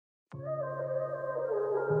A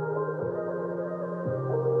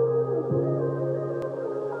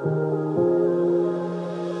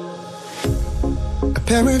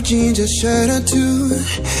pair of jeans, a shirt or two.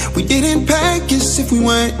 We didn't pack as if we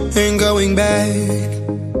weren't going back.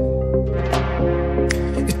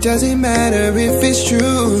 It doesn't matter if it's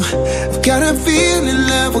true. I've got a feeling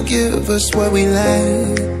love will give us what we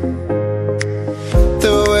lack.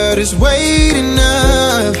 The world is waiting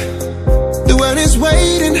up. The world is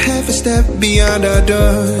waiting half a step beyond our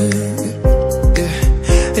door. Yeah.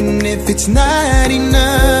 And if it's not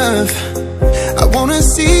enough, I wanna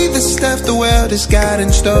see the stuff the world has got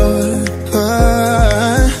in store.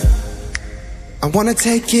 I wanna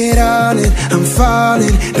take it all in, I'm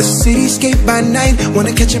falling. The cityscape by night,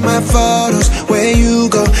 wanna catch in my photos. Where you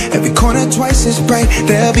go, every corner twice as bright.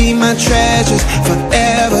 They'll be my treasures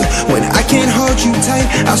forever. When I can't hold you tight,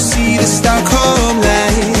 I'll see the Stockholm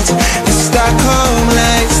lights. The Stockholm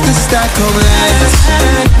lights, the Stockholm lights.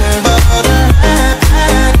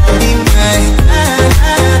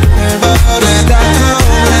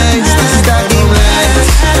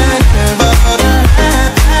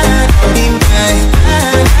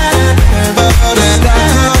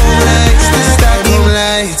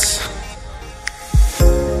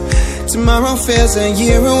 Tomorrow feels a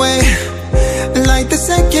year away, like the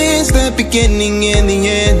seconds, the beginning and the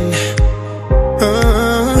end.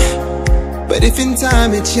 But if in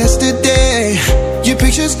time it's yesterday, your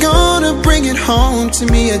picture's gonna bring it home to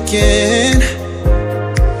me again.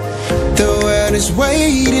 The world is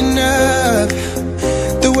waiting up.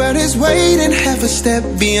 The world is waiting half a step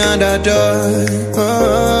beyond our door.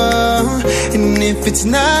 And if it's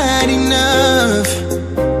not enough,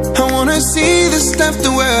 I wanna see the stuff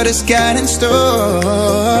the world has got in store.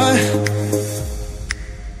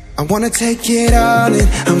 I wanna take it all in,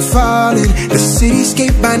 I'm falling. The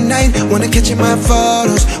cityscape by night, wanna catch in my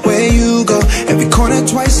photos. Where you go, every corner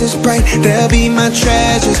twice as bright. They'll be my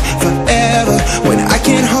treasures forever. When I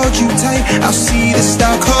can't hold you tight, I'll see the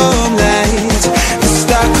Stockholm lights. The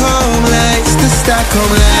Stockholm lights, the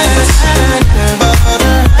Stockholm lights.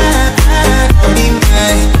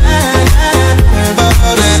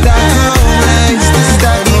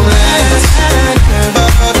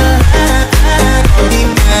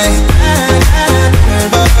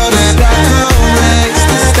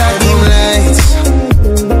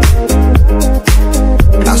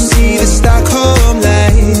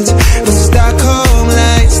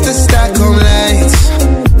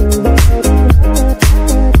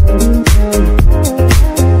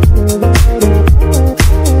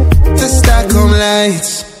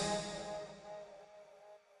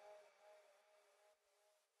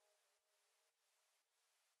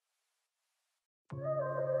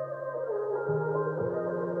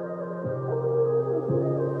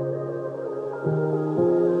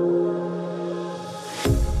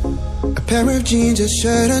 A pair of jeans, a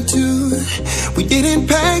shirt or two. We didn't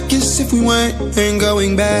pack as if we weren't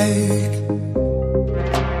going back.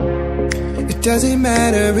 It doesn't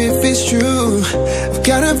matter if it's true. I've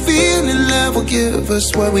got a feeling love will give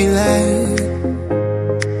us what we lack.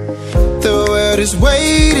 The world is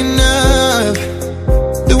waiting up.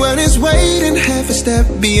 The world is waiting half a step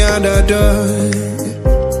beyond our door.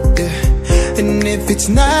 Yeah. And if it's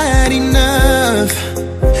not enough,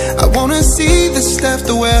 I wanna see the stuff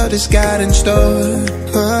the world has got in store.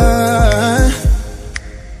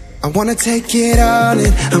 I wanna take it all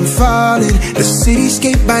in, I'm falling. The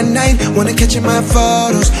cityscape by night, wanna catch in my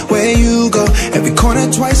photos. Where you go, every corner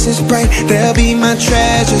twice as bright. They'll be my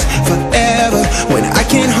treasures forever. When I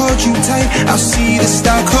can't hold you tight, I'll see the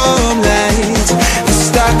Stockholm lights. The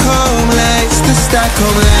Stockholm lights, the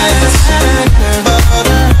Stockholm lights.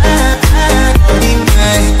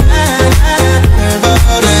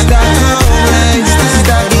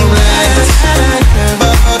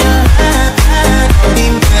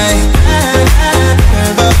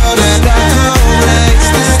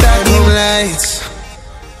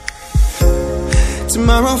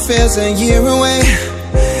 Tomorrow feels a year away,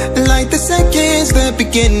 like the seconds, the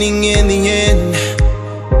beginning and the end.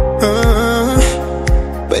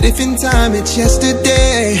 But if in time it's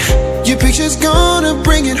yesterday, your picture's gonna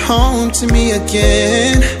bring it home to me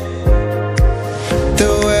again. The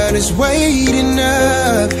world is waiting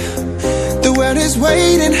up. The world is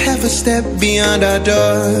waiting half a step beyond our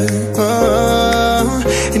door.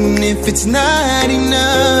 And if it's not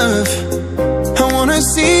enough, I wanna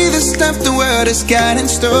see the stuff the world has got in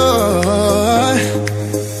store.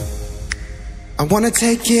 I wanna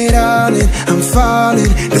take it all in, I'm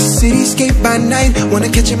falling. The cityscape by night, wanna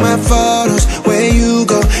catch in my photos. Where you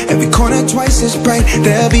go, every corner twice as bright.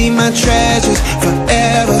 They'll be my treasures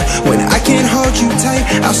forever. When I can't hold you tight,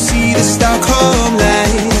 I'll see the Stockholm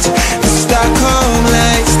lights. The Stockholm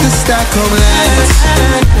lights, the Stockholm lights.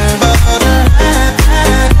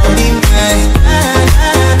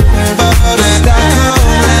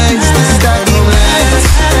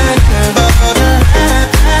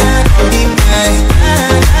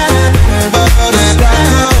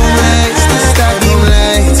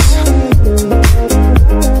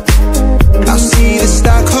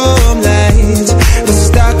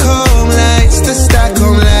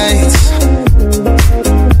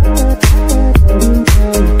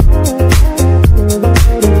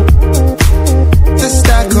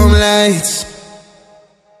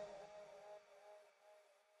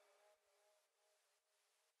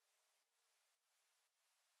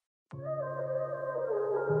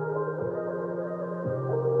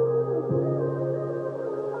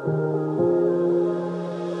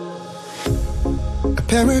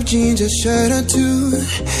 Pair of jeans, a shirt or two.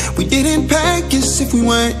 We didn't pack as if we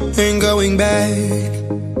weren't going back.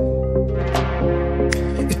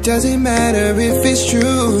 It doesn't matter if it's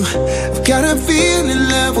true. I've got a feeling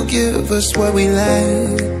love will give us what we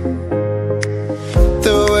lack.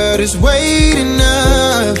 The world is waiting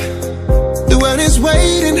up. The world is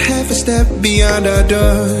waiting half a step beyond our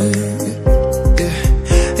door.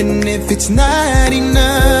 Yeah. And if it's not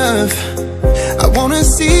enough, I wanna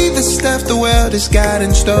see the stuff the world has got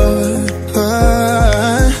in store.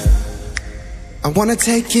 I wanna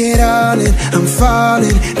take it all in, I'm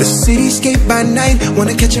falling. The cityscape by night,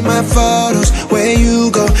 wanna catch in my photos. Where you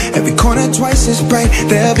go, every corner twice as bright.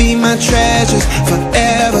 They'll be my treasures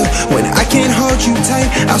forever. When I can't hold you tight,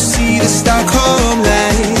 I'll see the Stockholm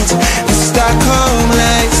lights. The Stockholm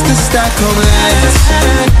lights, the Stockholm lights.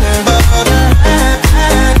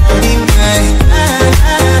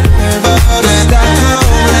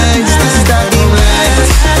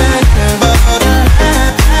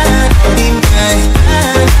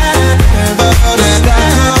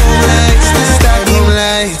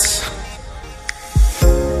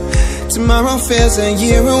 Tomorrow feels a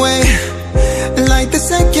year away, like the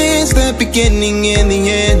seconds, the beginning and the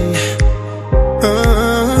end.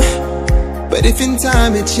 But if in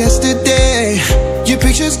time it's yesterday, your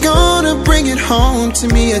picture's gonna bring it home to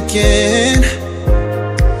me again.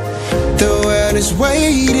 The world is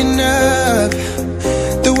waiting up.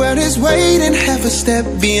 The world is waiting half a step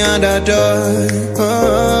beyond our door.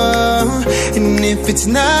 And if it's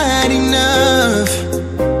not enough,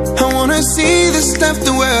 I wanna see the stuff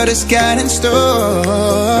the world has got in store.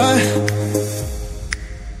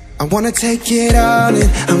 I wanna take it all in,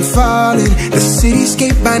 I'm falling. The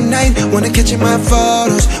cityscape by night, wanna catch in my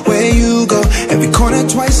photos. Where you go, every corner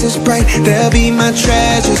twice as bright. They'll be my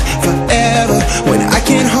treasures forever. When I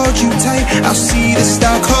can't hold you tight, I'll see the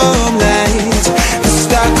Stockholm lights. The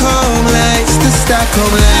Stockholm lights, the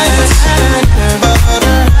Stockholm lights.